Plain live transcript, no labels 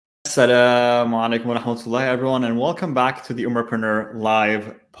Assalamu alaikum wa rahmatullahi, everyone, and welcome back to the Umarpreneur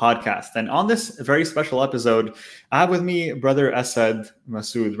Live podcast. And on this very special episode, I have with me Brother Asad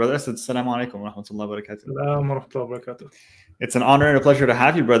Masood. Brother Asad, assalamu alaikum wa rahmatullahi wa barakatuh. Assalamu wa rahmatullahi wa barakatuh. It's an honor and a pleasure to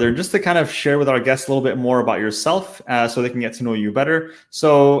have you, brother. Just to kind of share with our guests a little bit more about yourself so they can get to know you better.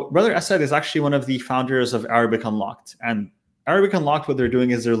 So Brother Asad is actually one of the founders of Arabic Unlocked. And Arabic Unlocked, what they're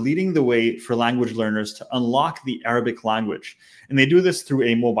doing is they're leading the way for language learners to unlock the Arabic language. And they do this through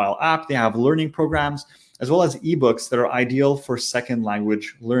a mobile app. They have learning programs, as well as ebooks that are ideal for second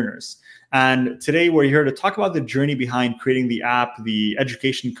language learners. And today we're here to talk about the journey behind creating the app, the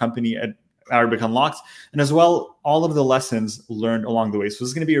education company at Arabic Unlocked, and as well, all of the lessons learned along the way. So this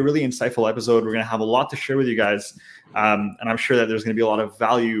is going to be a really insightful episode. We're going to have a lot to share with you guys. And I'm sure that there's going to be a lot of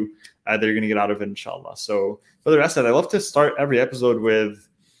value that you're going to get out of it, inshallah. So Brother Asad, I love to start every episode with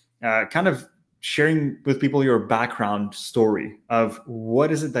kind of sharing with people your background story of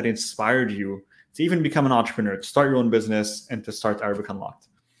what is it that inspired you to even become an entrepreneur, to start your own business, and to start Arabic Unlocked.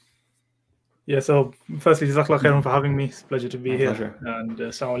 Yeah, so firstly, Jazakallah khairan for having me. It's a pleasure to be here. Pleasure. And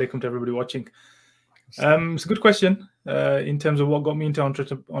assalamu alaikum to everybody watching. It's a good question in terms of what got me into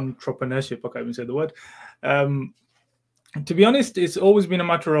entrepreneurship. I can't even say the word. To be honest, it's always been a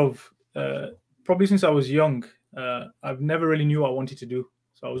matter of probably since I was young. I've never really knew what I wanted to do.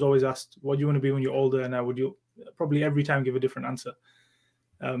 So I was always asked, what do you want to be when you're older? And I would probably every time give a different answer.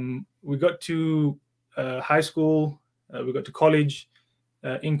 We got to high school, we got to college.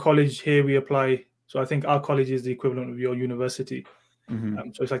 In college here, we apply. So I think our college is the equivalent of your university.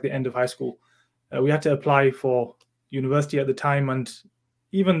 Mm-hmm. So it's like the end of high school. We had to apply for university at the time. And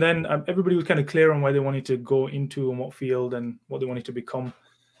even then, everybody was kind of clear on where they wanted to go into and what field and what they wanted to become.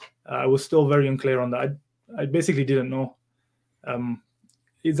 I was still very unclear on that. I basically didn't know.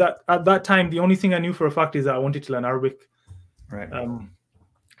 Is that at that time, the only thing I knew for a fact is that I wanted to learn Arabic. Right.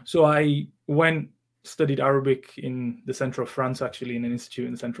 So I studied Arabic in the center of France, actually, in an institute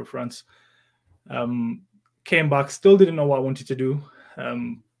in the center of France. Came back, still didn't know what I wanted to do.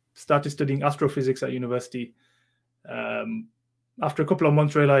 Started studying astrophysics at university. After a couple of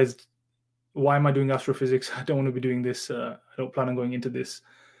months, realized, why am I doing astrophysics? I don't want to be doing this. I don't plan on going into this.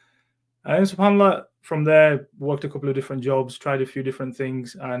 And subhanAllah, from there, worked a couple of different jobs, tried a few different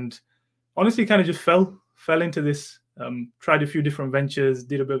things, and honestly kind of just fell into this. Tried a few different ventures,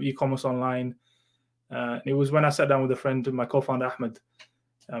 did a bit of e-commerce online. It was when I sat down with a friend, my co-founder Ahmed,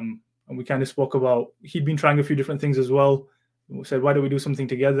 and we kind of spoke about, he'd been trying a few different things as well. We said, why don't we do something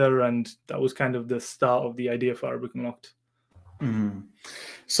together? And that was kind of the start of the idea for Arabic Unlocked. Mm-hmm.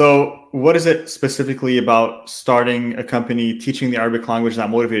 So what is it specifically about starting a company, teaching the Arabic language that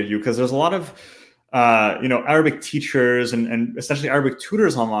motivated you? Because there's a lot of, Arabic teachers and essentially Arabic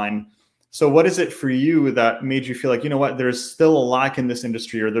tutors online. So what is it for you that made you feel like, you know what, there's still a lack in this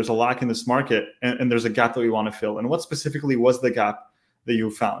industry, or there's a lack in this market, and there's a gap that we want to fill? And what specifically was the gap that you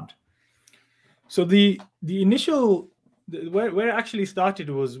found? So the initial, where it actually started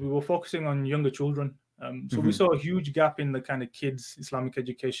was we were focusing on younger children. We saw a huge gap in the kind of kids Islamic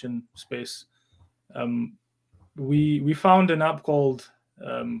education space. We found an app called,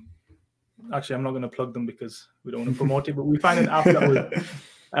 actually I'm not going to plug them because we don't want to promote it, but we found an app that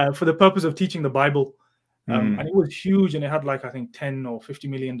was for the purpose of teaching the Bible. And it was huge, and it had like, I think 10 or 50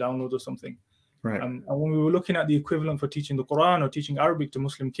 million downloads or something. Right. And when we were looking at the equivalent for teaching the Quran or teaching Arabic to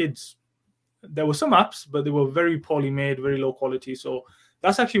Muslim kids, there were some apps, but they were very poorly made, very low quality. So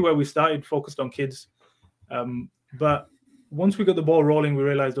that's actually where we started, focused on kids. But once we got the ball rolling, we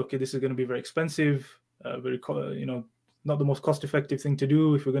realized, okay, this is going to be very expensive, not the most cost-effective thing to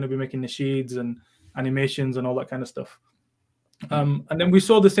do if we're going to be making nasheeds and animations and all that kind of stuff. And then we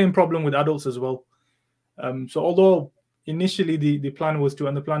saw the same problem with adults as well. So although initially the plan was to,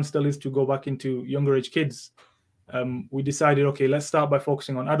 and the plan still is to go back into younger age kids, we decided, okay, let's start by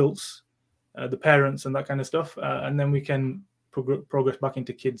focusing on adults, the parents and that kind of stuff, and then we can progress back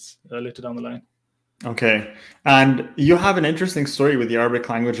into kids later down the line. Okay. And you have an interesting story with the Arabic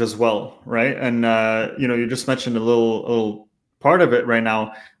language as well, right? And, you just mentioned a little part of it right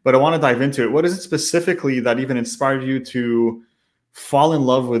now, but I want to dive into it. What is it specifically that even inspired you to fall in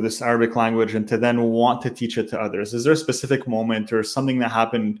love with this Arabic language and to then want to teach it to others? Is there a specific moment or something that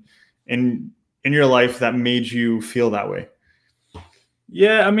happened in your life that made you feel that way?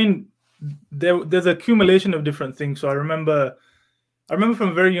 Yeah, I mean, there's an accumulation of different things. So I remember from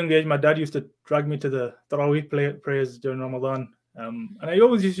a very young age, my dad used to drag me to the Taraweeh prayers during Ramadan. And I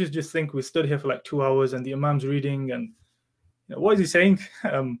always used to just think, we stood here for like 2 hours and the Imam's reading and what is he saying?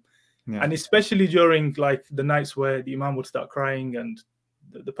 And especially during like the nights where the Imam would start crying and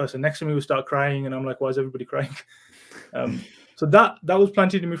the person next to me would start crying. And I'm like, why is everybody crying? So So that was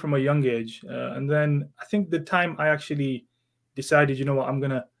planted in me from a young age. And then I think the time I actually decided, you know what, I'm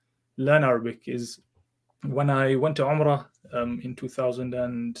going to learn Arabic is when I went to Umrah in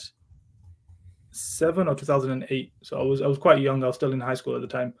 2007 or 2008. So I was quite young. I was still in high school at the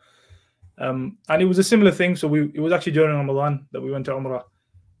time. And it was a similar thing. So it was actually during Ramadan that we went to Umrah.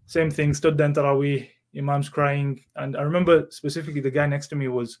 Same thing, stood then Taraweeh, Imam's crying. And I remember specifically the guy next to me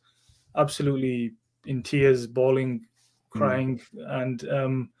was absolutely in tears, bawling, crying. And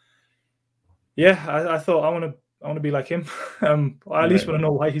I thought I want to be like him. I at least want to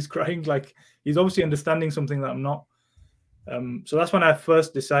know why he's crying. Like, he's obviously understanding something that I'm not. So that's when I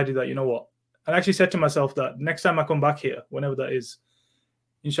first decided that, you know what, I actually said to myself that next time I come back here, whenever that is,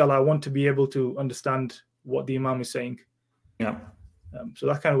 inshallah, I want to be able to understand what the Imam is saying. Yeah. So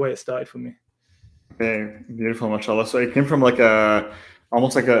that's kind of where it started for me. Okay, beautiful, mashallah. So it came from like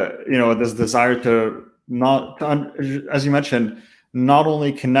almost like this desire to as you mentioned, not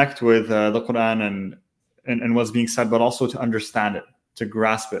only connect with the Quran and what's being said, but also to understand it, to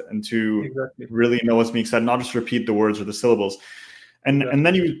grasp it, and to really know what's being said, not just repeat the words or the syllables. And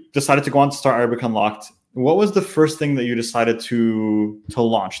then you decided to go on to start Arabic Unlocked. What was the first thing that you decided to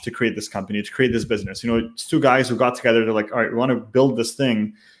launch, to create this company, to create this business? You know, it's two guys who got together. They're like, all right, we want to build this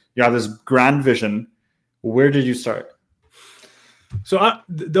thing. You have this grand vision. Where did you start? So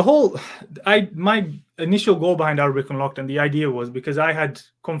my initial goal behind Arabic Unlocked, and the idea was because I had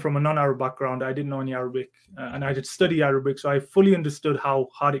come from a non-Arab background. I didn't know any Arabic, and I had studied Arabic, so I fully understood how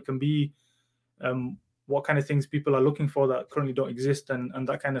hard it can be, what kind of things people are looking for that currently don't exist, and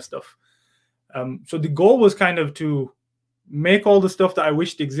that kind of stuff. So the goal was kind of to make all the stuff that I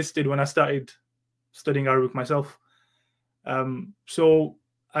wished existed when I started studying Arabic myself. So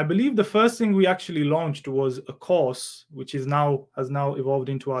I believe the first thing we actually launched was a course, which has now evolved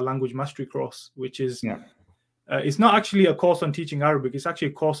into our language mastery course, which is it's not actually a course on teaching Arabic. It's actually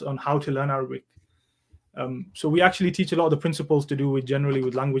a course on how to learn Arabic. So we actually teach a lot of the principles to do with generally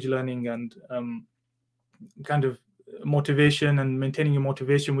with language learning and kind of motivation and maintaining your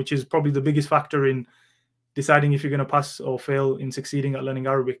motivation, which is probably the biggest factor in deciding if you're going to pass or fail in succeeding at learning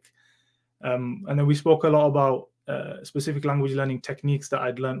Arabic. And then we spoke a lot about specific language learning techniques that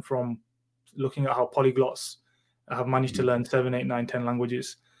I'd learned from looking at how polyglots have managed to learn 7, 8, 9, 10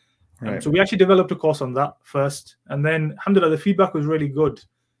 languages. So we actually developed a course on that first. And then, alhamdulillah, the feedback was really good.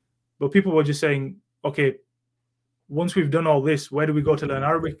 But people were just saying, okay, once we've done all this, where do we go to learn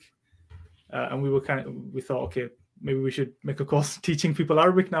Arabic? And we thought, okay, maybe we should make a course teaching people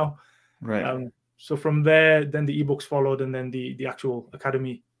Arabic now. So from there, then the ebooks followed, and then the actual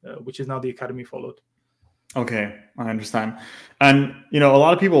academy, which is now the academy, followed. Okay, I understand. And a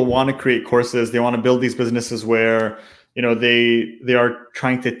lot of people want to create courses. They want to build these businesses where they are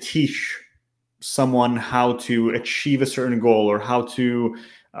trying to teach someone how to achieve a certain goal or how to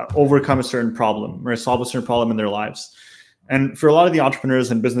overcome a certain problem or solve a certain problem in their lives. And for a lot of the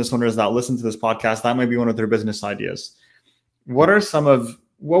entrepreneurs and business owners that listen to this podcast, that might be one of their business ideas. What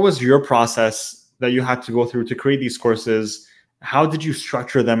was your process that you had to go through to create these courses? How did you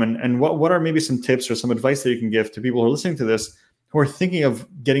structure them? And what are maybe some tips or some advice that you can give to people who are listening to this, who are thinking of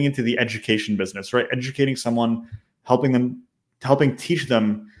getting into the education business, right? Educating someone, helping teach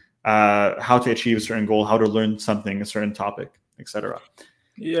them how to achieve a certain goal, how to learn something, a certain topic, etc.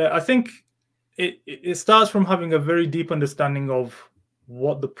 Yeah, I think it starts from having a very deep understanding of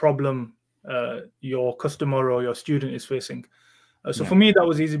what the problem your customer or your student is facing. For me, that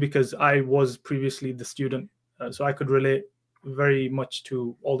was easy because I was previously the student, so I could relate very much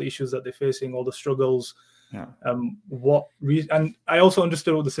to all the issues that they're facing, all the struggles. And I also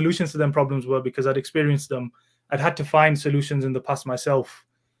understood what the solutions to them problems were because I'd experienced them. I'd had to find solutions in the past myself.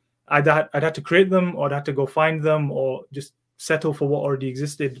 I'd had to create them, or I'd had to go find them, or just settle for what already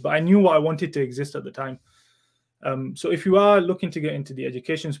existed. But I knew what I wanted to exist at the time. So if you are looking to get into the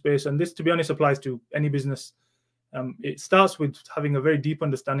education space, and this, to be honest, applies to any business, it starts with having a very deep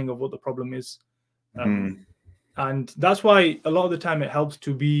understanding of what the problem is. And that's why a lot of the time it helps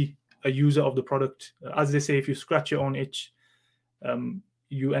to be a user of the product. As they say, if you scratch your own itch,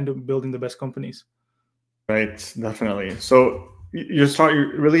 you end up building the best companies. Right, definitely. So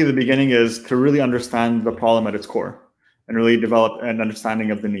really the beginning is to really understand the problem at its core and really develop an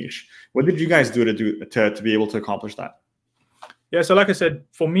understanding of the niche. What did you guys do to be able to accomplish that? Yeah, so like I said,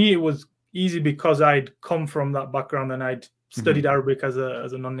 for me, it was easy because I'd come from that background and I'd studied Arabic as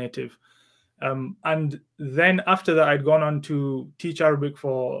a non-native. And then after that, I'd gone on to teach Arabic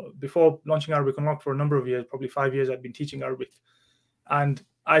before launching Arabic Unlocked for a number of years, probably 5 years, I'd been teaching Arabic. And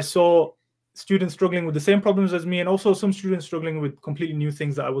I saw students struggling with the same problems as me, and also some students struggling with completely new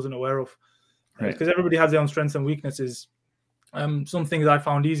things that I wasn't aware of. Because everybody has their own strengths and weaknesses. Some things I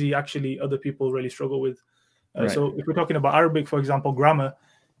found easy, actually, other people really struggle with. Right. So if we're talking about Arabic, for example, grammar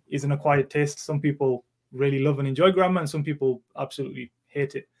is an acquired taste. Some people really love and enjoy grammar, and some people absolutely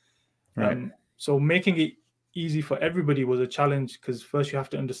hate it. Right. So making it easy for everybody was a challenge, because first you have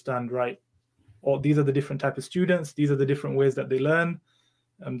to understand, right, these are the different type of students, these are the different ways that they learn,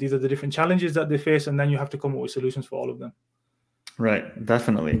 these are the different challenges that they face, and then you have to come up with solutions for all of them. Right,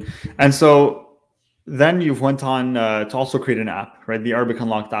 definitely. And so then you've went on to also create an app, right? The Arabic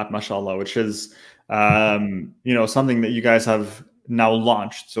Unlocked app, mashallah, which is something that you guys have now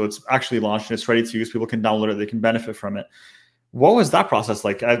launched. So it's actually launched and it's ready to use. People can download it, they can benefit from it. What was that process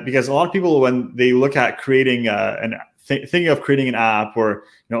like? Because a lot of people, when they look at creating thinking of creating an app, or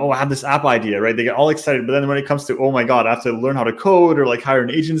I have this app idea, right? They get all excited, but then when it comes to, oh my God, I have to learn how to code or like hire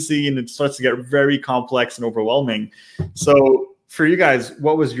an agency, and it starts to get very complex and overwhelming. So for you guys,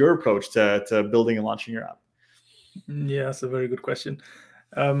 what was your approach to building and launching your app? Yeah, that's a very good question.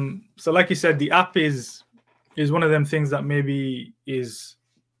 So like you said, the app is one of them things that maybe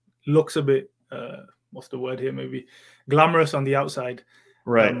looks a bit what's the word here? Maybe glamorous on the outside,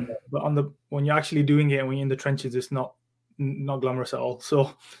 right? But when you're actually doing it and when you're in the trenches, it's not glamorous at all.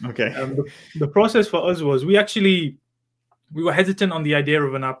 So okay, the process for us was we were hesitant on the idea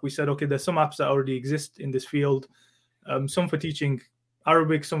of an app. We said, okay, there's some apps that already exist in this field, some for teaching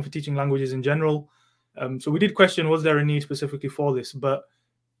Arabic, some for teaching languages in general. So we did question, was there a need specifically for this? But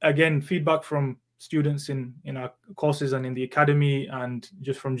again, feedback from students in our courses and in the academy, and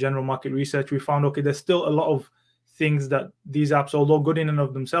just from general market research, we found, okay, there's still a lot of things that these apps, although good in and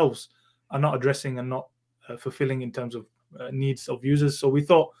of themselves, are not addressing and not fulfilling in terms of needs of users. So we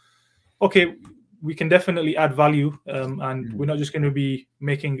thought, okay, we can definitely add value, and we're not just going to be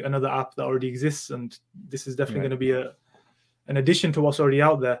making another app that already exists, and this is definitely going to be an addition to what's already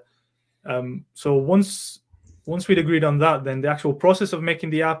out there. So once we'd agreed on that, then the actual process of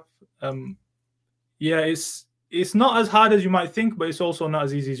making the app, it's not as hard as you might think, but it's also not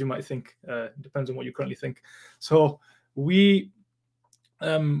as easy as you might think. Depends on what you currently think. So we're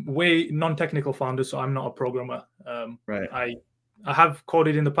non-technical founders, so I'm not a programmer. Right. I have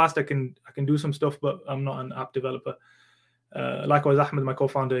coded in the past. I can do some stuff, but I'm not an app developer. Likewise, Ahmed, my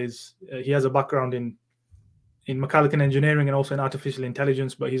co-founder, he has a background in mechanical engineering and also in artificial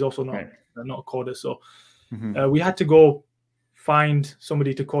intelligence, but he's also not a coder. So we had to go find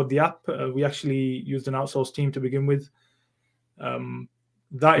somebody to code the app. We actually used an outsourced team to begin with.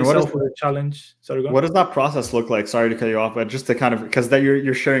 That itself was a challenge. Sorry, go on. What does that process look like? Sorry to cut you off, but just to kind of, because that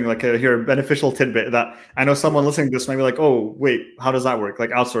you're sharing like a beneficial tidbit that I know someone listening to this might be like, oh, wait, how does that work? Like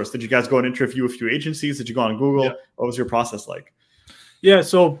outsource? Did you guys go and interview a few agencies? Did you go on Google? Yeah. What was your process like? Yeah,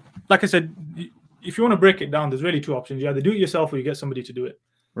 so like I said, if you want to break it down, there's really two options. You either do it yourself or you get somebody to do it.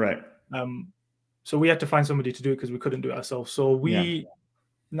 Right. So we had to find somebody to do it because we couldn't do it ourselves. So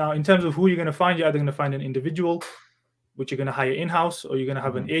now in terms of who you're going to find, you're either going to find an individual, which you're going to hire in-house, or you're going to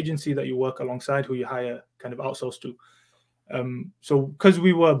have an agency that you work alongside who you hire kind of outsourced to. So because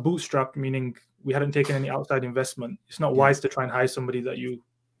we were bootstrapped, meaning we hadn't taken any outside investment, it's not wise to try and hire somebody that you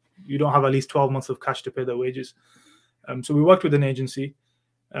don't have at least 12 months of cash to pay their wages. So we worked with an agency.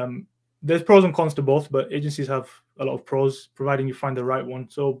 There's pros and cons to both, but agencies have a lot of pros, providing you find the right one.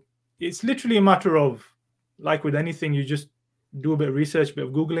 So it's literally a matter of, like with anything, you just do a bit of research, a bit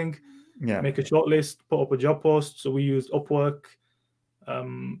of Googling, make a short list, put up a job post. So we used Upwork,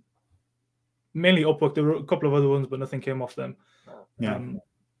 mainly Upwork. There were a couple of other ones, but nothing came off them. Put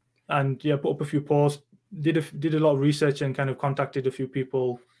up a few posts, did a lot of research and kind of contacted a few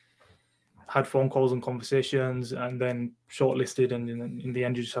people, had phone calls and conversations, and then shortlisted, and in the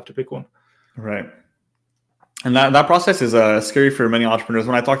end, you just have to pick one. Right. And that process is scary for many entrepreneurs.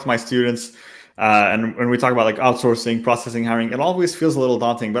 When I talk to my students, and when we talk about like outsourcing, processing, hiring, it always feels a little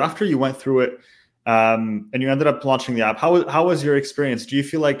daunting. But after you went through it, and you ended up launching the app, how was your experience? Do you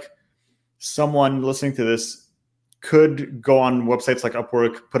feel like someone listening to this could go on websites like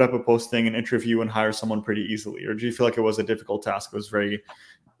Upwork, put up a posting, and interview and hire someone pretty easily? Or do you feel like it was a difficult task? Was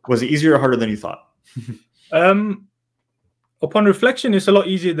it easier or harder than you thought? Upon reflection, it's a lot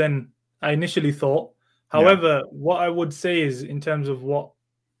easier than I initially thought. However, what I would say is, in terms of what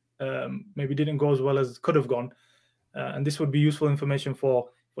maybe didn't go as well as could have gone, and this would be useful information for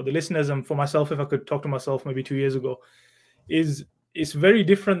the listeners and for myself, if I could talk to myself maybe 2 years ago, is it's very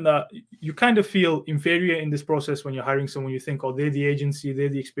different that you kind of feel inferior in this process when you're hiring someone. You think, oh, they're the agency, they're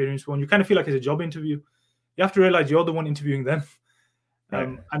the experienced one. You kind of feel like it's a job interview. You have to realize you're the one interviewing them.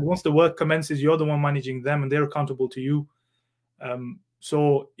 And once the work commences, you're the one managing them, and they're accountable to you.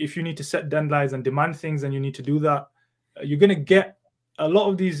 So if you need to set deadlines and demand things, then you need to do that. You're going to get a lot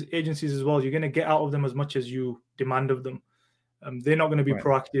of these agencies as well. You're going to get out of them as much as you demand of them. They're not going to be Right.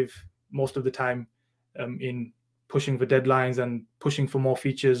 proactive most of the time in pushing for deadlines and pushing for more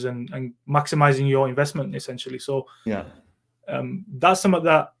features and maximizing your investment, essentially. So Yeah. that's something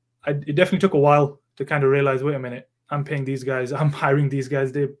that it definitely took a while to kind of realize, wait a minute, I'm paying these guys, I'm hiring these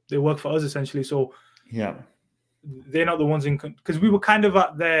guys, they work for us, essentially. So Yeah. they're not the ones because we were kind of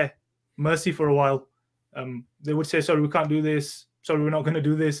at their mercy for a while. They would say, sorry, we can't do this. Sorry, we're not going to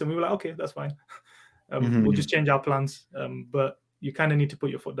do this. And we were like, okay, that's fine. We'll just change our plans. But you kind of need to put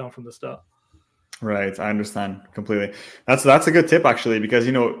your foot down from the start. Right. I understand completely. That's a good tip, actually, because,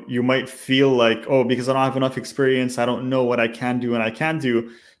 you might feel like, oh, because I don't have enough experience, I don't know what I can do and I can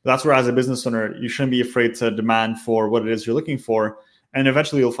do. That's where, as a business owner, you shouldn't be afraid to demand for what it is you're looking for. And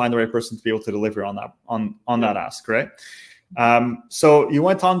eventually you'll find the right person to be able to deliver on that, that ask, right? So you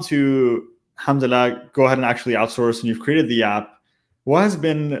went on to, alhamdulillah, go ahead and actually outsource, and you've created the app. What has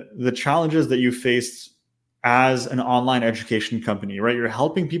been the challenges that you faced as an online education company, right? You're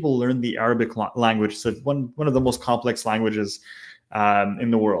helping people learn the Arabic language. So one of the most complex languages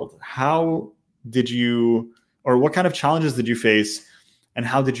in the world. How did you, or what kind of challenges did you face, and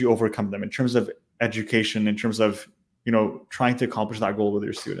how did you overcome them in terms of education, in terms of, trying to accomplish that goal with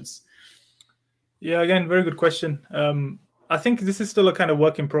your students? Yeah, again, very good question. I think this is still a kind of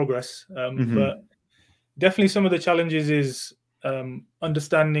work in progress, but definitely some of the challenges is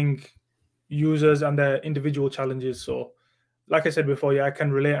understanding users and their individual challenges. So like I said before, yeah, I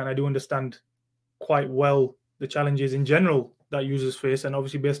can relate and I do understand quite well the challenges in general that users face, and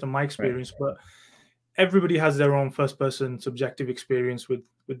obviously based on my experience, right. But everybody has their own first person subjective experience with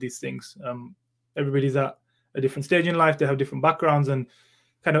these things. Everybody's at a different stage in life, they have different backgrounds, and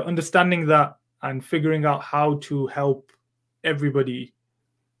kind of understanding that and figuring out how to help everybody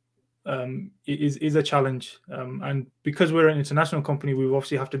is a challenge. And because we're an international company, we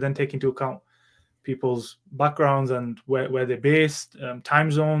obviously have to then take into account people's backgrounds and where they're based,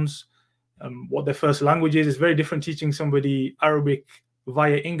 time zones, what their first language is. It's very different teaching somebody Arabic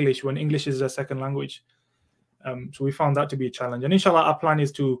via English when English is their second language. So we found that to be a challenge. And inshallah, our plan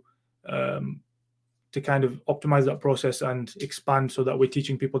is to kind of optimize that process and expand so that we're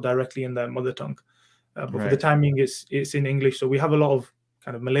teaching people directly in their mother tongue. But right. For the timing, it's in English. So we have a lot of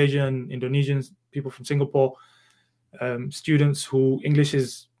kind of Malaysian, Indonesians, people from Singapore, students who English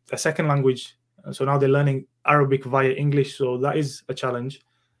is their second language. So now they're learning Arabic via English. So that is a challenge.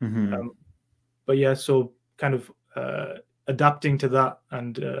 But yeah, so kind of adapting to that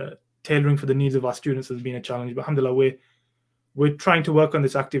and tailoring for the needs of our students has been a challenge. But alhamdulillah, we're trying to work on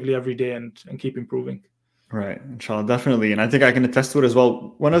this actively every day and keep improving. Right, inshallah, definitely. And I think I can attest to it as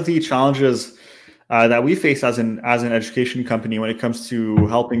well. One of the challenges that we face as an education company when it comes to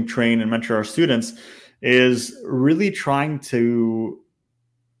helping train and mentor our students is really trying to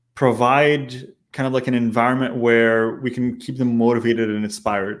provide kind of like an environment where we can keep them motivated and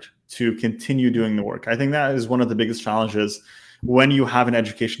inspired to continue doing the work. I think that is one of the biggest challenges when you have an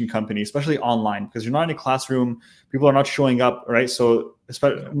education company, especially online, because you're not in a classroom, people are not showing up, right? So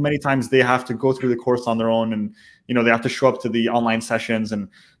many times they have to go through the course on their own, and they have to show up to the online sessions, and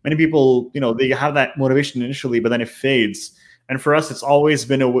many people, they have that motivation initially, but then it fades. And for us, it's always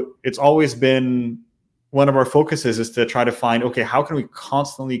been one of our focuses is to try to find, okay, how can we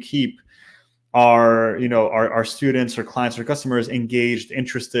constantly keep our students or clients or customers engaged,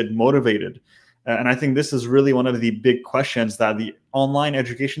 interested, motivated? And I think this is really one of the big questions that the online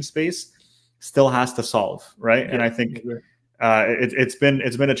education space still has to solve, right? Yeah, and I think it's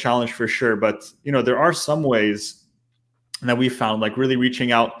been a challenge for sure. But there are some ways that we found, like really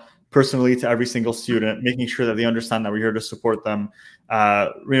reaching out personally to every single student, making sure that they understand that we're here to support them,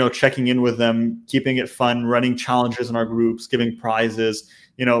 checking in with them, keeping it fun, running challenges in our groups, giving prizes,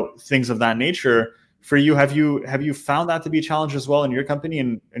 things of that nature. For you, have you found that to be a challenge as well in your company,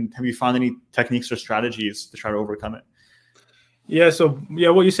 and have you found any techniques or strategies to try to overcome it? Yeah, so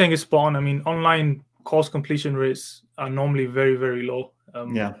what you're saying is spot on. I mean, online course completion rates are normally very, very low.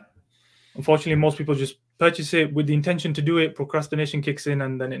 Unfortunately, most people just purchase it with the intention to do it. Procrastination kicks in,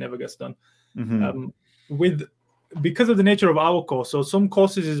 and then it never gets done. Because of the nature of our course, so some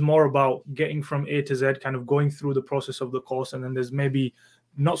courses is more about getting from A to Z, kind of going through the process of the course, and then there's maybe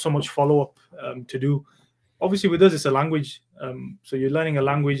not so much follow-up to do. Obviously, with us, it's a language. So you're learning a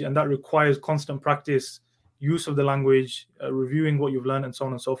language, and that requires constant practice, use of the language, reviewing what you've learned, and so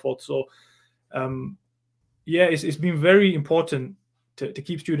on and so forth. So, it's been very important to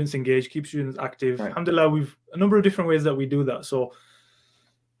keep students engaged, keep students active. Right. Alhamdulillah, we've a number of different ways that we do that. So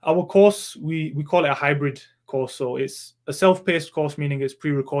our course, we call it a hybrid course. So it's a self-paced course, meaning it's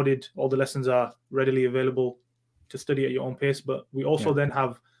pre-recorded. All the lessons are readily available to study at your own pace, but we also then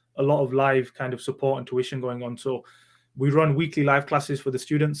have a lot of live kind of support and tuition going on. So We run weekly live classes for the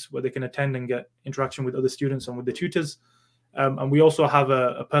students where they can attend and get interaction with other students and with the tutors. And we also have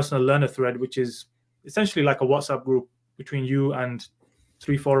a personal learner thread, which is essentially like a WhatsApp group between you and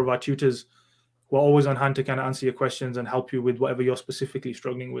 3-4 of our tutors who are always on hand to kind of answer your questions and help you with whatever you're specifically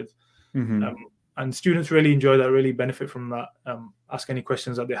struggling with. And students really enjoy that, really benefit from that. Ask any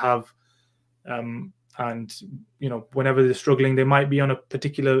questions that they have. And, whenever they're struggling, they might be on a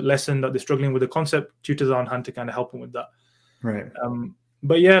particular lesson that they're struggling with a concept, tutors are on hand to kind of help them with that. Right.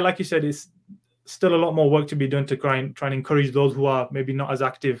 But yeah, like you said, it's still a lot more work to be done to try and encourage those who are maybe not as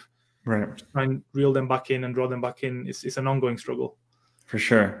active. Right. Try and reel them back in and draw them back in. It's an ongoing struggle. For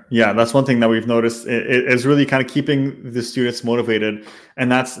sure. Yeah, that's one thing that we've noticed is really kind of keeping the students motivated.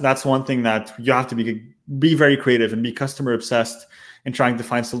 And that's one thing that you have to be very creative and be customer obsessed and trying to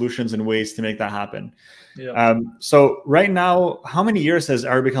find solutions and ways to make that happen. Yeah. So right now, how many years has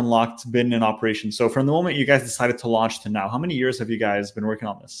Arabic Unlocked been in operation? So from the moment you guys decided to launch to now, how many years have you guys been working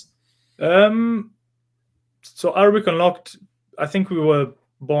on this? So Arabic Unlocked, I think we were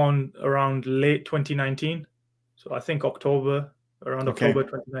born around late 2019. So I think October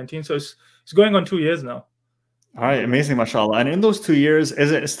 2019. So it's going on 2 years now. All right, amazing, mashallah. And in those 2 years,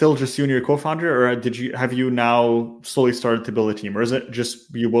 is it still just you and your co-founder, or have you now slowly started to build a team, or is it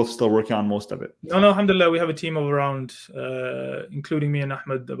just you both still working on most of it? No, alhamdulillah, we have a team of around, including me and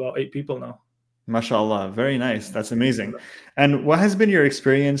Ahmed, about 8 people now. Mashallah, very nice. That's amazing. And what has been your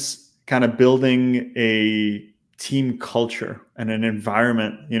experience kind of building a team culture and an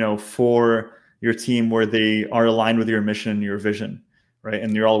environment, for your team where they are aligned with your mission and your vision, right?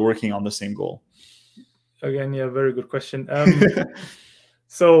 And you're all working on the same goal. Again, yeah, very good question.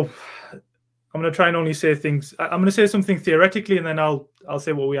 So I'm going to try and only say things. I'm going to say something theoretically, and then I'll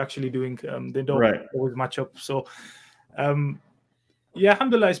say what we're actually doing. They don't always match up. So, yeah,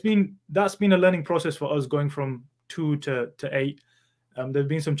 alhamdulillah, that's been a learning process for us going from 2 to 8. There's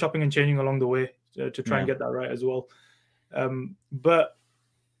been some chopping and changing along the way to try and get that right as well. But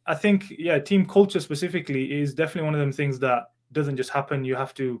I think, team culture specifically is definitely one of them things that doesn't just happen. You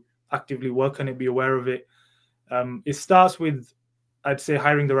have to actively work on it, be aware of it. It starts with, I'd say,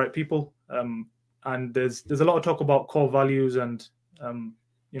 hiring the right people. And there's a lot of talk about core values and,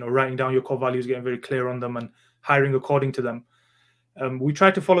 writing down your core values, getting very clear on them and hiring according to them. We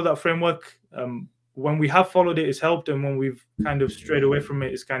try to follow that framework. When we have followed it, it's helped. And when we've kind of strayed away from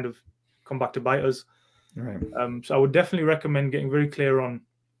it, it's kind of come back to bite us. Right. So I would definitely recommend getting very clear on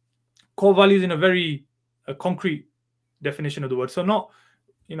core values in a concrete definition of the word. So not,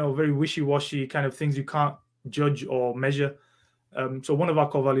 very wishy-washy kind of things you can't judge or measure. So one of our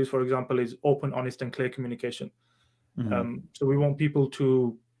core values, for example, is open, honest, and clear communication. So we want people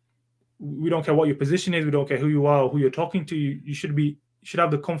we don't care what your position is, we don't care who you are or who you're talking to. You should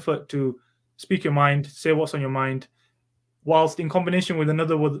have the comfort to speak your mind, say what's on your mind, whilst in combination with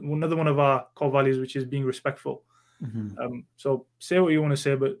another one of our core values, which is being respectful. So say what you want to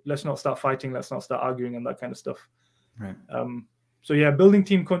say, but let's not start fighting, let's not start arguing and that kind of stuff. Right. So yeah, building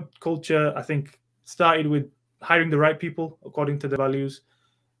team culture, I think, started with hiring the right people according to their values,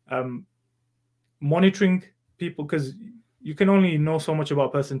 monitoring people, because you can only know so much about a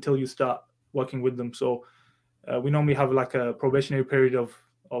person until you start working with them. So we normally have like a probationary period of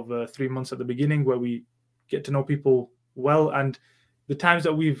 3 months at the beginning where we get to know people well, and the times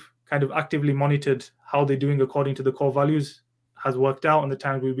that we've kind of actively monitored how they're doing according to the core values has worked out, and the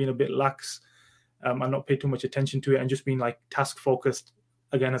times we've been a bit lax and not paid too much attention to it and just been like task focused,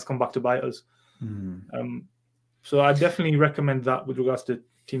 again, has come back to bite us. So I definitely recommend that with regards to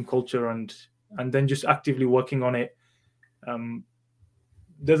team culture and then just actively working on it.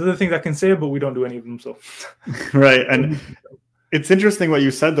 There's other things I can say, but we don't do any of them. So right. And it's interesting what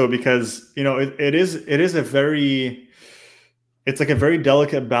you said though, because it's like a very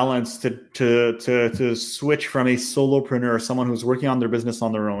delicate balance to switch from a solopreneur, someone who's working on their business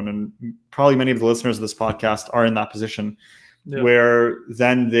on their own, and probably many of the listeners of this podcast are in that position, where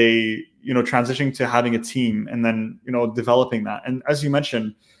then they, transitioning to having a team and then, developing that. And as you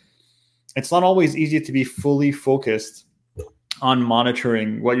mentioned, it's not always easy to be fully focused on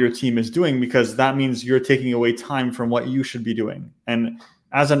monitoring what your team is doing, because that means you're taking away time from what you should be doing. And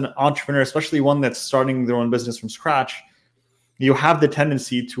as an entrepreneur, especially one that's starting their own business from scratch, you have the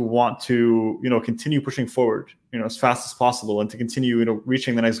tendency to want to, continue pushing forward, as fast as possible, and to continue,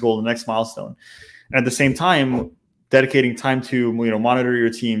 reaching the next goal, the next milestone. And at the same time, dedicating time to, monitor your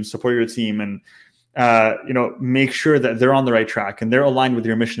team, support your team, and, make sure that they're on the right track and they're aligned with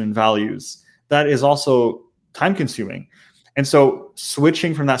your mission and values. That is also time consuming. And so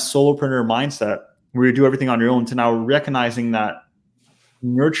switching from that solopreneur mindset where you do everything on your own to now recognizing that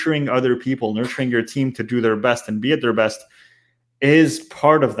nurturing other people, nurturing your team to do their best and be at their best is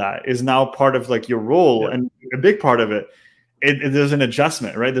part of that, is now part of like your role. Yeah. And a big part of it, there's an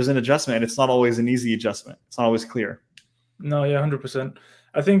adjustment, right? There's an adjustment, and it's not always an easy adjustment. It's not always clear. No, yeah, 100%.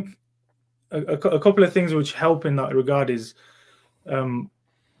 I think a couple of things which help in that regard is,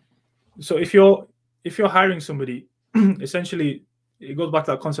 so if you're hiring somebody, essentially it goes back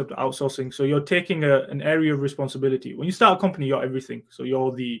to that concept of outsourcing. So you're taking an area of responsibility. When you start a company, you're everything. So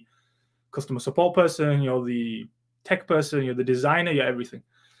you're the customer support person, you're the tech person, you're the designer, you're everything.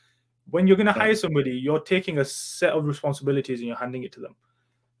 When you're going to hire somebody, you're taking a set of responsibilities and you're handing it to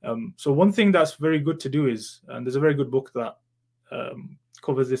them. So one thing that's very good to do is, and there's a very good book that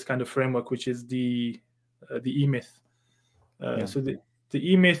covers this kind of framework, which is the E-Myth. So the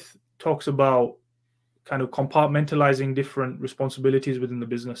E-Myth talks about kind of compartmentalizing different responsibilities within the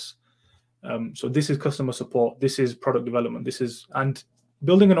business. So this is customer support, this is product development, and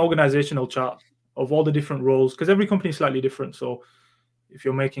building an organizational chart of all the different roles, because every company is slightly different. So if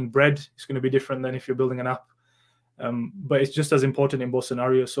you're making bread, it's going to be different than if you're building an app. But it's just as important in both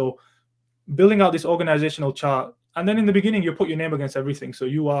scenarios. So building out this organizational chart, and then in the beginning, you put your name against everything. So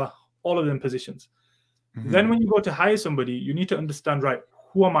you are all of them positions. Mm-hmm. Then when you go to hire somebody, you need to understand, right,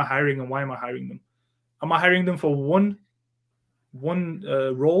 who am I hiring and why am I hiring them? Am I hiring them for one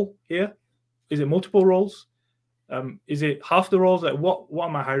role here? Is it multiple roles? Is it half the roles? Like what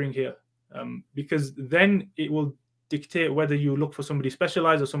am I hiring here? Because then it will dictate whether you look for somebody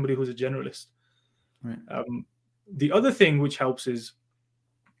specialized or somebody who's a generalist. Right. The other thing which helps is,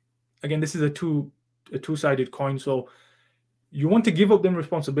 again, this is a two-sided coin. So you want to give up them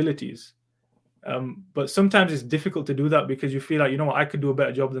responsibilities, but sometimes it's difficult to do that because you feel like, you know what, I could do a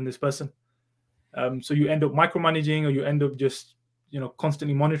better job than this person. So you end up micromanaging, or you end up just,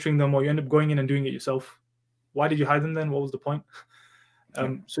 constantly monitoring them, or you end up going in and doing it yourself. Why did you hire them then? What was the point?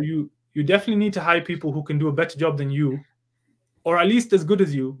 So you definitely need to hire people who can do a better job than you, or at least as good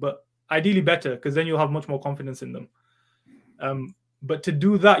as you, but ideally better, because then you'll have much more confidence in them. But to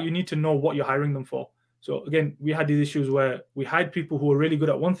do that, you need to know what you're hiring them for. So again, we had these issues where we hired people who were really good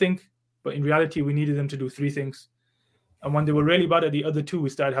at one thing, but in reality, we needed them to do 3 things. And when they were really bad at the other 2, we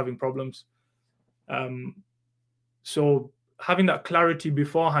started having problems. So having that clarity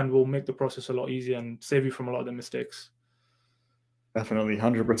beforehand will make the process a lot easier and save you from a lot of the mistakes. Definitely,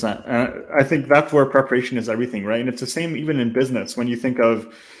 100%. I think that's where preparation is everything, right? And it's the same even in business. When you think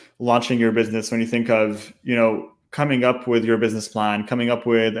of launching your business, when you think of, coming up with your business plan, coming up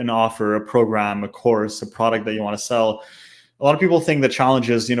with an offer, a program, a course, a product that you want to sell, a lot of people think the challenge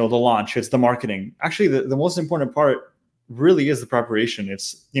is, the launch, it's the marketing. Actually, the most important part really is the preparation.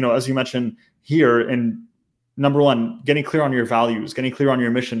 It's, as you mentioned here, in number 1, getting clear on your values, getting clear on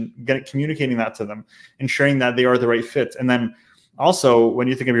your mission, communicating that to them, ensuring that they are the right fit. And then also, when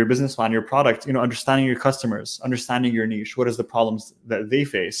you think of your business plan, your product, understanding your customers, understanding your niche, what is the problems that they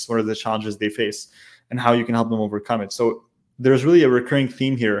face, what are the challenges they face, and how you can help them overcome it. So there's really a recurring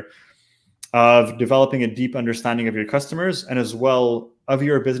theme here of developing a deep understanding of your customers and as well of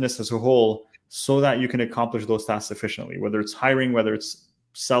your business as a whole, so that you can accomplish those tasks efficiently, whether it's hiring, whether it's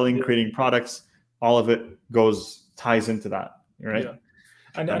selling, creating products, all of it ties into that, right? Yeah.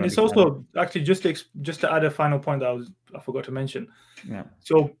 And it's also actually just to add a final point that I forgot to mention. Yeah.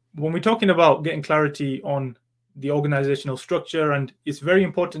 So when we're talking about getting clarity on the organizational structure, and it's very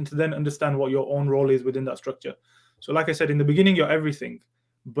important to then understand what your own role is within that structure. So like I said, in the beginning, you're everything,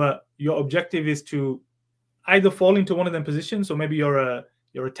 but your objective is to either fall into one of them positions. So maybe you're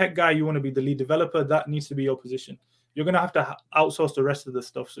a tech guy, you want to be the lead developer, that needs to be your position. You're going to have to outsource the rest of the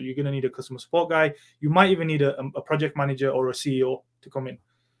stuff. So you're going to need a customer support guy. You might even need a project manager or a CEO to come in.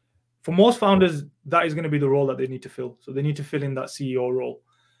 For most founders, that is going to be the role that they need to fill. So they need to fill in that CEO role.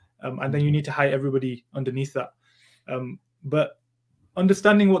 And then you need to hire everybody underneath that. But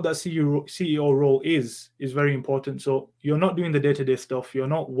understanding what that CEO role is very important. So you're not doing the day-to-day stuff. You're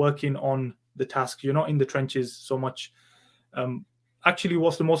not working on the tasks. You're not in the trenches so much. Actually,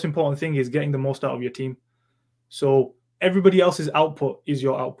 what's the most important thing is getting the most out of your team. So everybody else's output is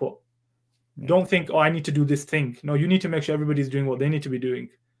your output. Yeah. Don't think, I need to do this thing. No, you need to make sure everybody's doing what they need to be doing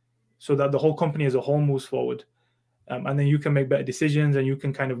so that the whole company as a whole moves forward. And then you can make better decisions and you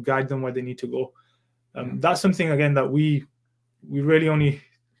can kind of guide them where they need to go. That's something, again, that we really only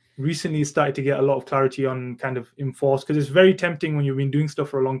recently started to get a lot of clarity on, kind of enforce, because it's very tempting when you've been doing stuff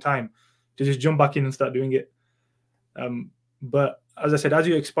for a long time to just jump back in and start doing it. But as I said, as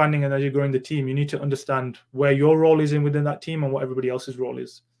you're expanding and as you're growing the team, you need to understand where your role is within that team and what everybody else's role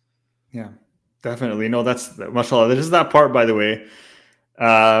is. Yeah, definitely. No, that's mashallah. This is that part, by the way.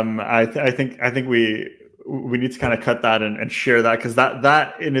 I think we we need to kind of cut that and share that, because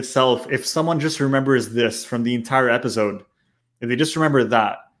that in itself, if someone just remembers this from the entire episode, if they just remember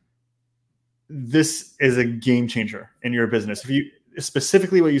that, this is a game changer in your business. If you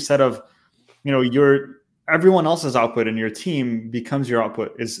specifically what you said of, your everyone else's output in your team becomes your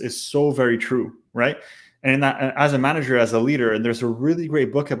output is so very true, right? And that, as a manager, as a leader, and there's a really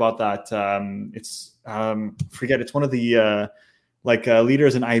great book about that. It's one of the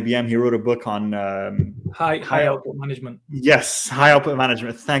leaders in IBM. He wrote a book on high output management. Yes, high output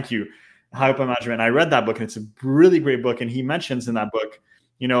management. Thank you, high output management. And I read that book, and it's a really great book. And he mentions in that book,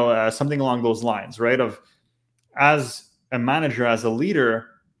 something along those lines, right? Of as a manager, as a leader,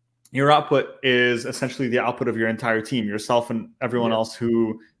 your output is essentially the output of your entire team, yourself and everyone else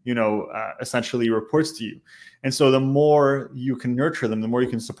who, essentially reports to you. And so the more you can nurture them, the more you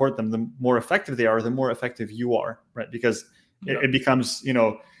can support them, the more effective they are, the more effective you are, right? Because it becomes,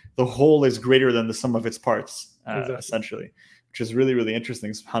 the whole is greater than the sum of its parts, essentially, which is really, really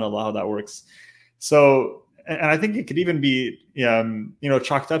interesting, subhanAllah, how that works. So, and I think it could even be,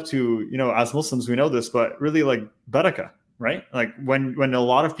 chalked up to, as Muslims, we know this, but really like barakah, right? Like when a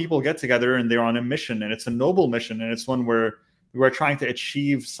lot of people get together and they're on a mission, and it's a noble mission, and it's one where we're trying to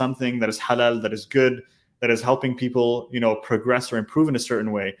achieve something that is halal, that is good, that is helping people, progress or improve in a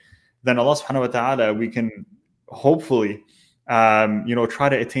certain way, then Allah subhanahu wa ta'ala, we can hopefully, try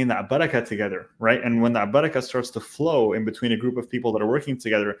to attain that barakah together, right? And when that barakah starts to flow in between a group of people that are working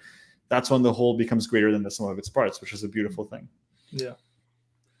together, that's when the whole becomes greater than the sum of its parts, which is a beautiful thing. Yeah.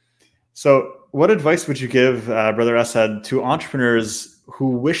 So what advice would you give, Brother Asad, to entrepreneurs who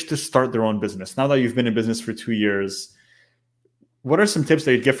wish to start their own business? Now that you've been in business for 2 years, what are some tips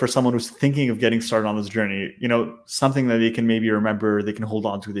that you'd give for someone who's thinking of getting started on this journey? Something that they can maybe remember, they can hold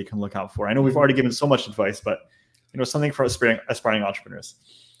on to, they can look out for. I know we've already given so much advice, but something for aspiring entrepreneurs.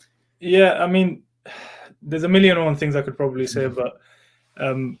 Yeah, I mean, there's a million and one things I could probably say, but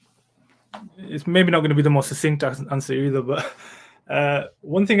it's maybe not going to be the most succinct answer either. But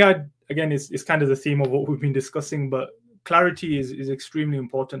one thing again, is kind of the theme of what we've been discussing, but clarity is extremely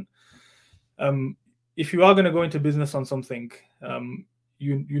important. If you are going to go into business on something,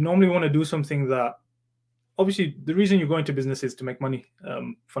 you normally want to do something that, obviously, the reason you go into business is to make money,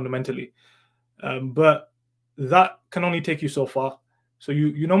 fundamentally. But that can only take you so far. So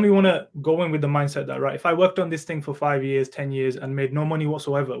you normally want to go in with the mindset that, right, if I worked on this thing for 5 years, 10 years and made no money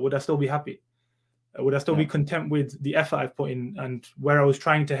whatsoever, would I still be happy? Would I still be content with the effort I've put in and where I was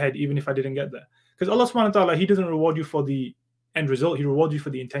trying to head, even if I didn't get there? Because Allah subhanahu wa ta'ala, He doesn't reward you for the end result. He rewards you for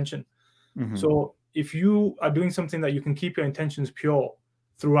the intention. Mm-hmm. So if you are doing something that you can keep your intentions pure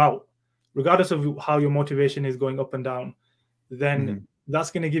throughout, regardless of how your motivation is going up and down, then that's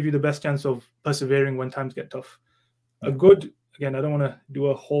going to give you the best chance of persevering when times get tough. Again, I don't want to do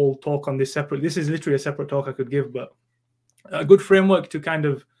a whole talk on this separate. This is literally a separate talk I could give, but a good framework to kind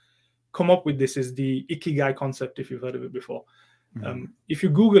of come up with this is the Ikigai concept, if you've heard of it before. If you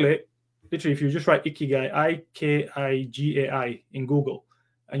Google it, literally, if you just write Ikigai, Ikigai in Google,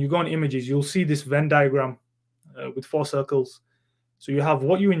 and you go on images, you'll see this Venn diagram with 4 circles. So you have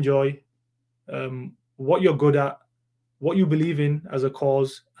what you enjoy, what you're good at, what you believe in as a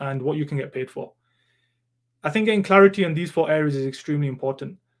cause, and what you can get paid for. I think getting clarity on these 4 areas is extremely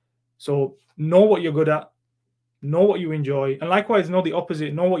important. So know what you're good at, know what you enjoy, and likewise know the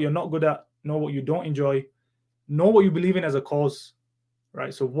opposite. Know what you're not good at, know what you don't enjoy, know what you believe in as a cause,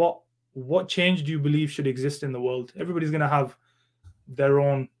 right? So what change do you believe should exist in the world? Everybody's going to have their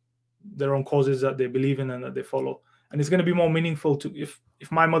own causes that they believe in and that they follow. And it's going to be more meaningful to, if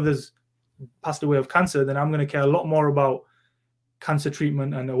my mother's passed away of cancer, then I'm going to care a lot more about cancer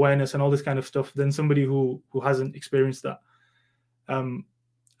treatment and awareness and all this kind of stuff than somebody who hasn't experienced that.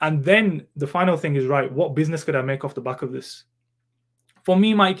 And then the final thing is, right, what business could I make off the back of this? For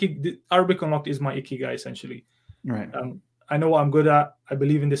me, Arabic Unlocked is my Ikigai, essentially. Right. I know what I'm good at. I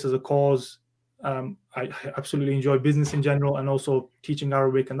believe in this as a cause. I absolutely enjoy business in general and also teaching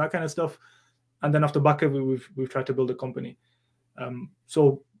Arabic and that kind of stuff. And then off the back of it, we've tried to build a company.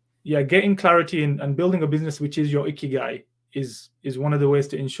 So yeah, getting clarity and building a business which is your Ikigai is one of the ways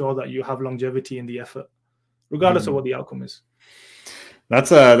to ensure that you have longevity in the effort, regardless of what the outcome is.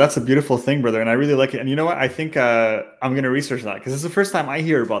 That's a beautiful thing, brother, and I really like it. And you know what? I think I'm going to research that, because it's the first time I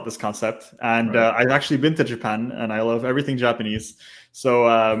hear about this concept. And I've actually been to Japan, and I love everything Japanese. So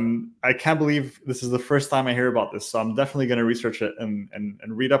I can't believe this is the first time I hear about this. So I'm definitely going to research it and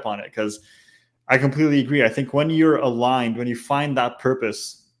read up on it, because I completely agree. I think when you're aligned, when you find that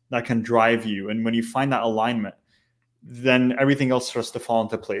purpose that can drive you, and when you find that alignment, then everything else starts to fall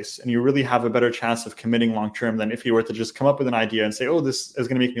into place, and you really have a better chance of committing long term than if you were to just come up with an idea and say, oh, this is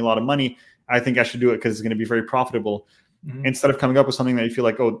going to make me a lot of money, I think I should do it because it's going to be very profitable. Instead of coming up with something that you feel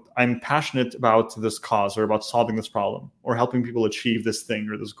like, oh, I'm passionate about this cause or about solving this problem or helping people achieve this thing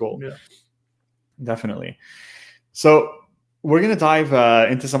or this goal. Yeah. Definitely. So we're going to dive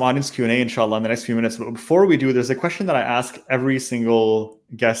into some audience Q&A, inshallah, in the next few minutes. But before we do, there's a question that I ask every single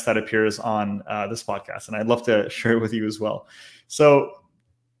guest that appears on this podcast, and I'd love to share it with you as well. So,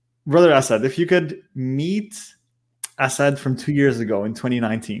 Brother Asad, if you could meet Asad from 2 years ago in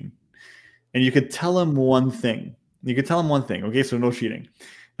 2019, and you could tell him one thing, okay, so no cheating,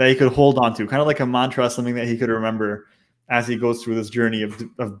 that he could hold on to, kind of like a mantra, something that he could remember as he goes through this journey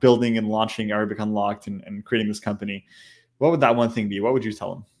of building and launching Arabic Unlocked and creating this company. What would that one thing be? What would you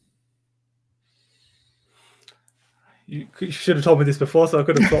tell him? You should have told me this before, so I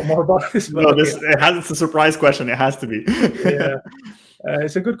could have thought more about this. But no, it's a surprise question. It has to be. Yeah,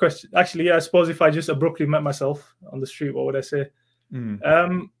 it's a good question. Actually, yeah, I suppose if I just abruptly met myself on the street, what would I say?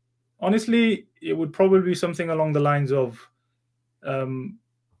 Honestly, it would probably be something along the lines of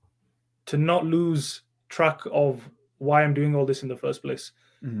to not lose track of why I'm doing all this in the first place.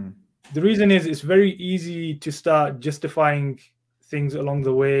 The reason is it's very easy to start justifying things along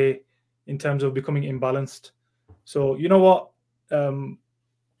the way in terms of becoming imbalanced. So you know what? When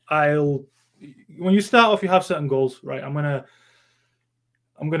you start off, you have certain goals, right? I'm gonna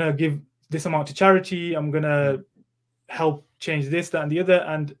give this amount to charity. I'm gonna help change this, that, and the other.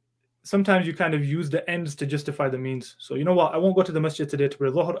 And sometimes you kind of use the ends to justify the means. So you know what? I won't go to the masjid today to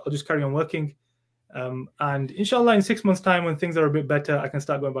pray Dhuhr. I'll just carry on working. And inshallah, in 6 months' time, when things are a bit better, I can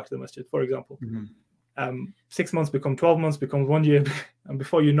start going back to the masjid, for example. 6 months become 12 months, becomes 1 year. And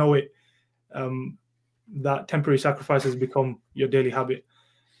before you know it, that temporary sacrifices become your daily habit.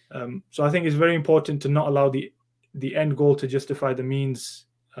 So I think it's very important to not allow the end goal to justify the means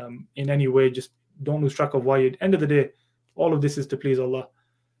in any way. Just don't lose track of why. At the end of the day, all of this is to please Allah.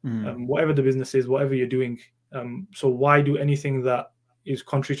 Whatever the business is, whatever you're doing. So why do anything that is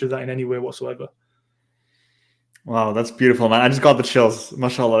contrary to that in any way whatsoever? Wow, that's beautiful, man. I just got the chills.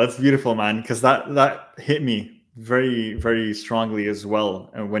 MashaAllah, that's beautiful, man. Because that hit me very, very strongly as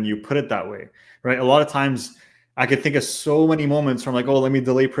well. And when you put it that way, right? A lot of times I could think of so many moments from like, oh, let me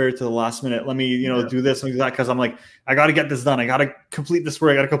delay prayer to the last minute. Let me, do this and do that. Because I'm like, I got to get this done. I got to complete this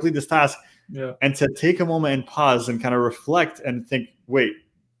work. I got to complete this task. Yeah. And to take a moment and pause and kind of reflect and think, wait,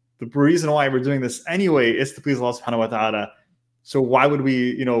 the reason why we're doing this anyway is to please Allah subhanahu wa ta'ala. So why would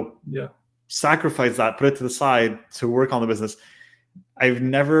we, sacrifice that, put it to the side to work on the business? I've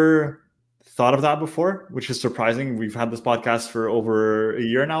never thought of that before, which is surprising. We've had this podcast for over a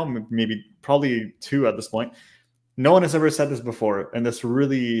year now, probably 2 at this point. No one has ever said this before, and this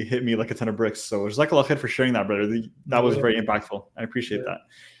really hit me like a ton of bricks. So jazakallah khair for sharing that, brother. That was very impactful. I appreciate that.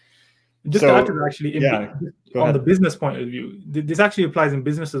 Just to add to that, actually, on the business point of view, this actually applies in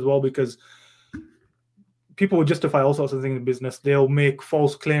business as well, because people will justify all sorts of things in business. They'll make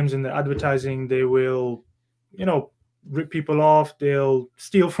false claims in their advertising. They will, rip people off. They'll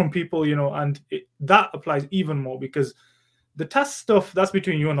steal from people, and that applies even more, because the task stuff, that's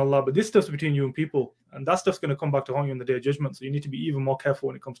between you and Allah, but this stuff's between you and people, and that stuff's going to come back to haunt you in the day of judgment. So you need to be even more careful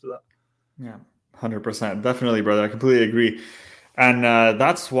when it comes to that. Yeah, 100%. Definitely, brother. I completely agree. And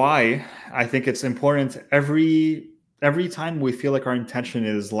that's why I think it's important every time we feel like our intention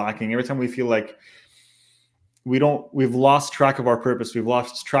is lacking, every time we feel like we've lost track of our purpose, we've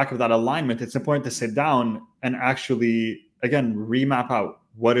lost track of that alignment, it's important to sit down and actually, again, remap out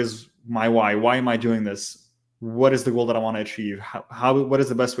what is my why am I doing this, what is the goal that I want to achieve, what is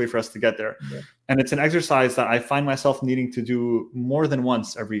the best way for us to get there. And it's an exercise that I find myself needing to do more than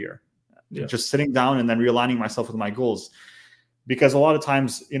once every year, just sitting down and then realigning myself with my goals. Because a lot of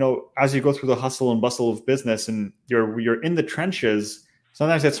times, as you go through the hustle and bustle of business and you're in the trenches,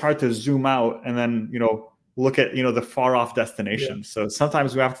 sometimes it's hard to zoom out and then look at the far off destination. So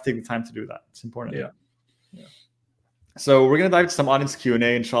sometimes we have to take the time to do that. It's important. So we're going to dive into some audience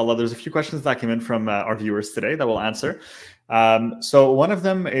Q&A, inshallah. There's a few questions that came in from our viewers today that we'll answer. So one of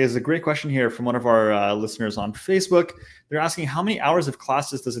them is a great question here from one of our listeners on Facebook. They're asking, how many hours of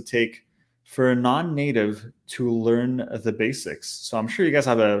classes does it take for a non-native to learn the basics? So I'm sure you guys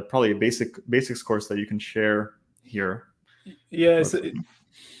have probably a basics course that you can share here. Yeah,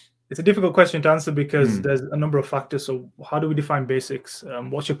 it's a difficult question to answer because there's a number of factors. So how do we define basics?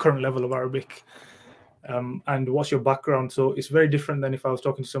 What's your current level of Arabic? And what's your background? So it's very different than if I was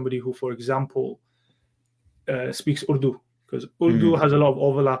talking to somebody who, for example, speaks Urdu, because Urdu has a lot of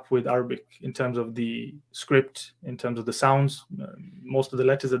overlap with Arabic in terms of the script, in terms of the sounds. Most of the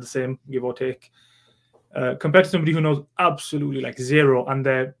letters are the same, give or take. Compared to somebody who knows absolutely like zero, and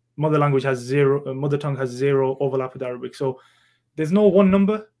their mother tongue has zero overlap with Arabic. So there's no one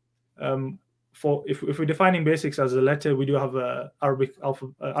number. For if we're defining basics as a letter, we do have a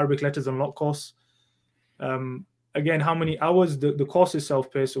Arabic letters unlock course. Again, how many hours? The course is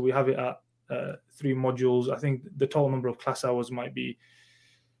self-paced, so we have it at 3 modules. I think the total number of class hours might be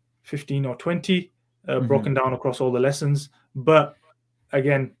 15 or 20, broken down across all the lessons. But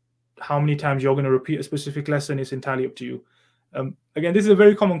again, how many times you're going to repeat a specific lesson is entirely up to you. Again, this is a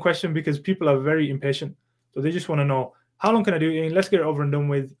very common question because people are very impatient. So they just want to know, how long can I do it in? Let's get it over and done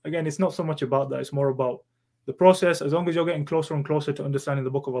with. Again, it's not so much about that. It's more about the process. As long as you're getting closer and closer to understanding the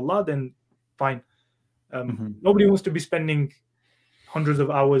Book of Allah, then fine. Nobody wants to be spending hundreds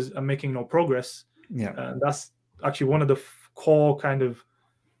of hours and making no progress. Yeah, that's actually one of the core kind of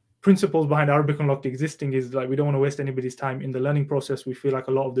principles behind Arabic Unlocked existing, is like we don't want to waste anybody's time in the learning process. We feel like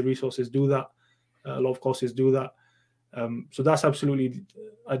a lot of the resources do that. A lot of courses do that. So that's absolutely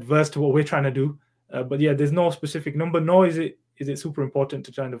adverse to what we're trying to do. But yeah, there's no specific number, nor is it super important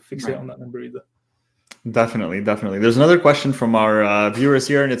to try to fixate on that number either. Definitely. There's another question from our viewers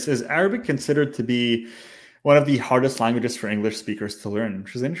here, and it says, Arabic considered to be one of the hardest languages for English speakers to learn?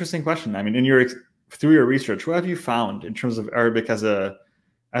 Which is an interesting question. I mean, through your research, what have you found in terms of Arabic as a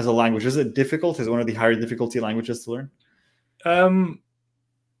language? Is it difficult? Is it one of the higher difficulty languages to learn?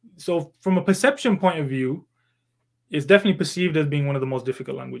 So from a perception point of view, it's definitely perceived as being one of the most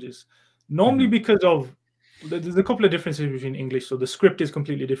difficult languages. Normally because of, there's a couple of differences between English. So the script is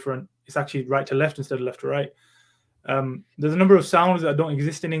completely different. It's actually right to left instead of left to right. There's a number of sounds that don't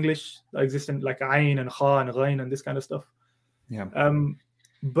exist in English, that exist in like ayn and kha and ghain and this kind of stuff. Yeah.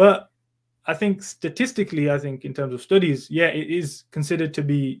 But I think statistically, in terms of studies, yeah, it is considered to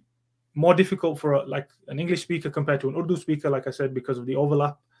be more difficult for like an English speaker compared to an Urdu speaker, like I said, because of the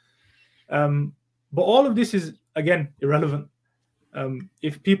overlap. But all of this is, again, irrelevant.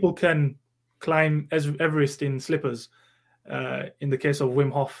 If people can climb Everest in slippers, in the case of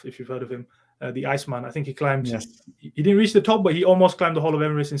Wim Hof, if you've heard of him, the Iceman, I think he climbed, he didn't reach the top, but he almost climbed the whole of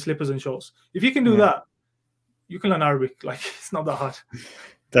Everest in slippers and shorts. If you can do that, you can learn Arabic. Like, it's not that hard.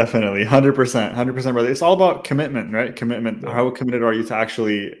 Definitely, 100%, brother. It's all about commitment, right? Commitment. Yeah. How committed are you to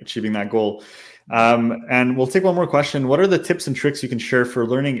actually achieving that goal? And we'll take one more question. What are the tips and tricks you can share for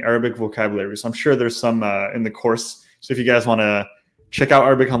learning Arabic vocabulary? So I'm sure there's some in the course. So if you guys want to check out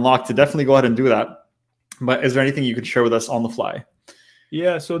Arabic Unlocked, to definitely go ahead and do that. But is there anything you could share with us on the fly?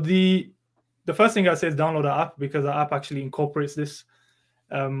 Yeah. So the first thing I say is download the app, because the app actually incorporates this.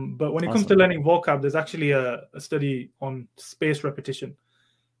 But when it comes to learning vocab, there's actually a study on spaced repetition.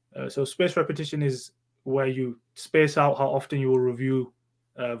 So spaced repetition is where you space out how often you will review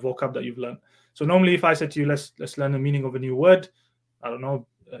vocab that you've learned. So normally if I said to you, let's learn the meaning of a new word, I don't know,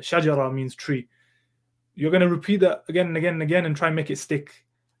 shajara means tree. You're going to repeat that again and again and again and try and make it stick.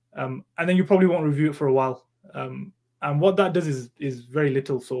 And then you probably won't review it for a while. And what that does is very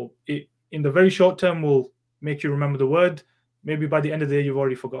little. So it, in the very short term, will make you remember the word. Maybe by the end of the day, you've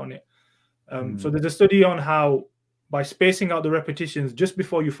already forgotten it. So there's a study on how, by spacing out the repetitions just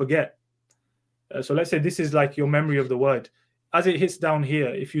before you forget. So let's say this is like your memory of the word. As it hits down here,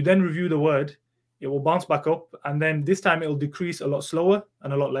 if you then review the word, it will bounce back up. And then this time it will decrease a lot slower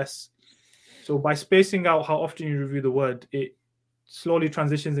and a lot less. So by spacing out how often you review the word, it slowly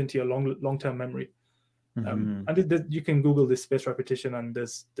transitions into your long-term memory. And you can Google this spaced repetition, and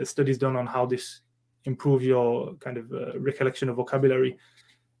there's studies done on how this improves your kind of recollection of vocabulary.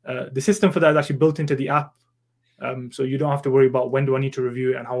 The system for that is actually built into the app. So you don't have to worry about when do I need to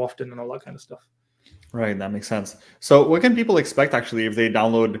review it and how often and all that kind of stuff. Right, that makes sense. So what can people expect actually if they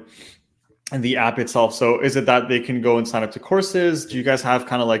download the app itself? So is it that they can go and sign up to courses? Do you guys have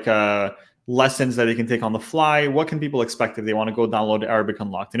kind of like lessons that they can take on the fly? What can people expect if they want to go download Arabic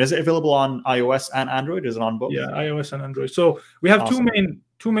Unlocked? And is it available on iOS and Android? Is it on both? Yeah, iOS and Android. So we have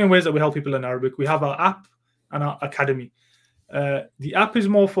two main ways that we help people learn Arabic. We have our app and our academy. The app is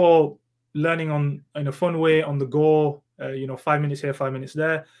more for learning in a fun way, on the go, 5 minutes here, 5 minutes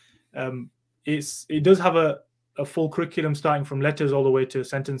there. It does have a full curriculum starting from letters all the way to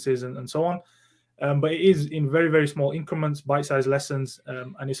sentences and so on. But it is in very, very small increments, bite-sized lessons,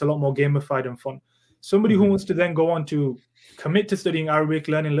 and it's a lot more gamified and fun. Somebody who wants to then go on to commit to studying Arabic,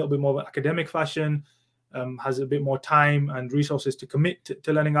 learning a little bit more of academic fashion, has a bit more time and resources to commit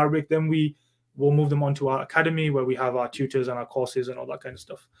to learning Arabic, then we will move them onto our academy, where we have our tutors and our courses and all that kind of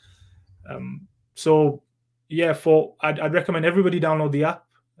stuff. So yeah, I'd recommend everybody download the app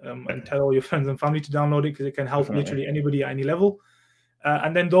and tell all your friends and family to download it, because it can help literally anybody at any level.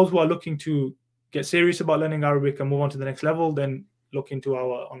 And then those who are looking to get serious about learning Arabic and move on to the next level, then look into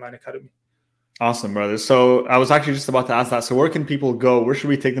our online academy. Awesome, brother. So I was actually just about to ask that. So where can people go? Where should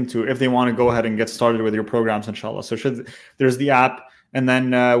we take them to if they want to go ahead and get started with your programs, inshallah? So there's the app. And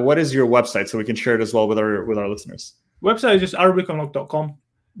then what is your website so we can share it as well with our listeners? Website is just ArabicUnlocked.com.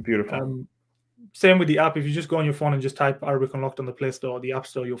 Beautiful. Same with the app. If you just go on your phone and just type Arabic Unlocked on the Play Store or the App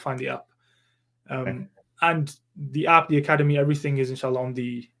Store, you'll find the app. And the app, the academy, everything is inshallah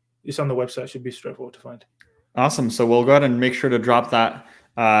it's on the website. It should be straightforward to find. Awesome. So we'll go ahead and make sure to drop that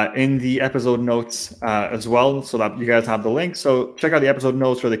in the episode notes as well, so that you guys have the link. So check out the episode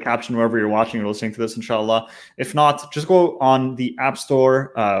notes or the caption wherever you're watching or listening to this, inshallah. If not, just go on the App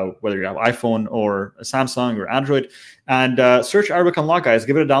Store, whether you have iPhone or a Samsung or Android, and search Arabic Unlocked, guys.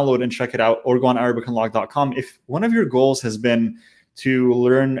 Give it a download and check it out, or go on ArabicUnlocked.com. If one of your goals has been to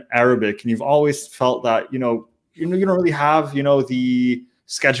learn Arabic and you've always felt that you don't really have the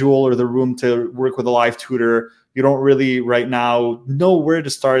schedule or the room to work with a live tutor, you don't really right now know where to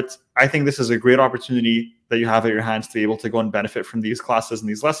start, I think this is a great opportunity that you have at your hands to be able to go and benefit from these classes and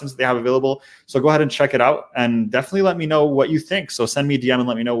these lessons that they have available. So go ahead and check it out, and definitely let me know what you think. So send me a DM and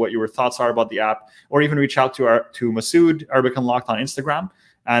let me know what your thoughts are about the app, or even reach out to Masood, Arabic Unlocked on Instagram,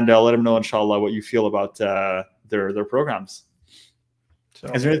 and let him know, inshallah, what you feel about their programs. So,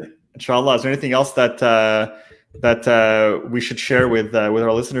 is there anything else that we should share with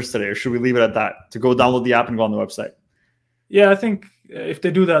our listeners today, or should we leave it at that, to go download the app and go on the website? Yeah, I think if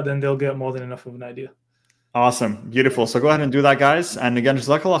they do that, then they'll get more than enough of an idea. Awesome. Beautiful. So go ahead and do that, guys. And again,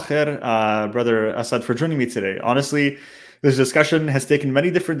 Jazakallah khair, Brother Asad, for joining me today. Honestly, this discussion has taken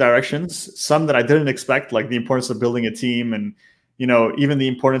many different directions, some that I didn't expect, like the importance of building a team, and even the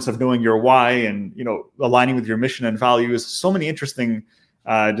importance of knowing your why, and aligning with your mission and values. So many interesting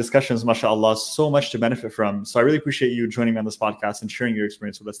discussions, mashallah, so much to benefit from. So I really appreciate you joining me on this podcast and sharing your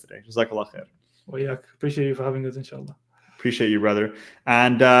experience with us today. Jazakallah khair. Well, yeah, appreciate you for having us, inshallah. Appreciate you, brother.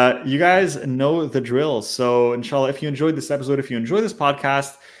 And you guys know the drill. So inshallah, if you enjoyed this episode, if you enjoy this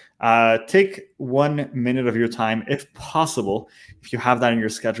podcast, take 1 minute of your time, if possible, if you have that in your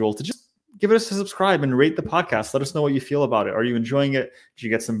schedule, to just give us a subscribe and rate the podcast. Let us know what you feel about it. Are you enjoying it? Did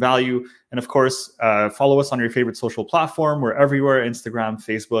you get some value? And of course, follow us on your favorite social platform. We're everywhere: Instagram,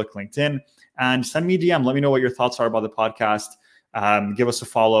 Facebook, LinkedIn. And send me a DM. Let me know what your thoughts are about the podcast. Give us a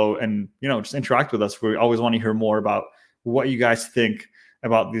follow, and just interact with us. We always want to hear more about what you guys think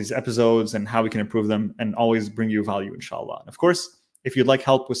about these episodes and how we can improve them, and always bring you value, inshallah. And of course, if you'd like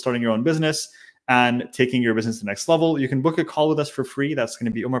help with starting your own business and taking your business to the next level, you can book a call with us for free. That's going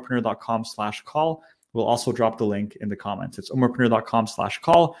to be umarpreneur.com/call. We'll also drop the link in the comments. It's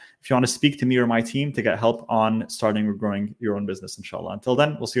umarpreneur.com/call if you want to speak to me or my team to get help on starting or growing your own business, inshallah. Until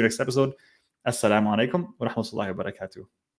then, we'll see you next episode. Assalamu alaikum wa rahmatullahi wa barakatuh.